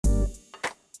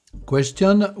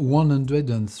Question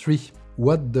 103.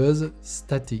 What does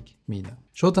static mean?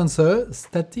 Short answer,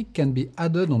 static can be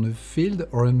added on a field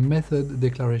or a method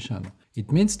declaration.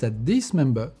 It means that this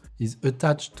member is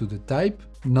attached to the type,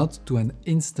 not to an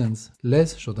instance.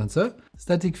 Less short answer,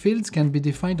 static fields can be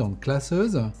defined on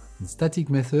classes, and static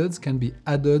methods can be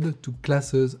added to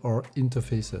classes or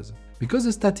interfaces. Because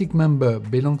a static member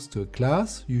belongs to a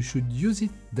class, you should use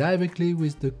it directly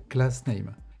with the class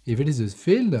name. If it is a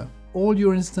field, all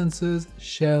your instances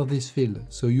share this field,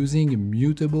 so using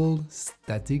mutable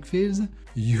static fields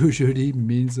usually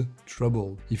means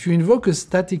trouble. If you invoke a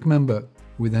static member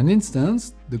with an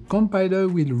instance, the compiler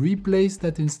will replace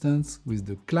that instance with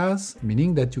the class,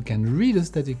 meaning that you can read a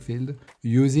static field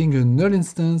using a null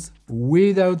instance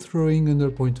without throwing a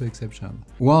null pointer exception.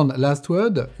 One last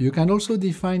word, you can also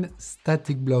define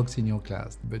static blocks in your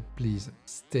class, but please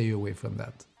stay away from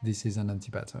that. This is an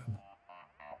anti-pattern.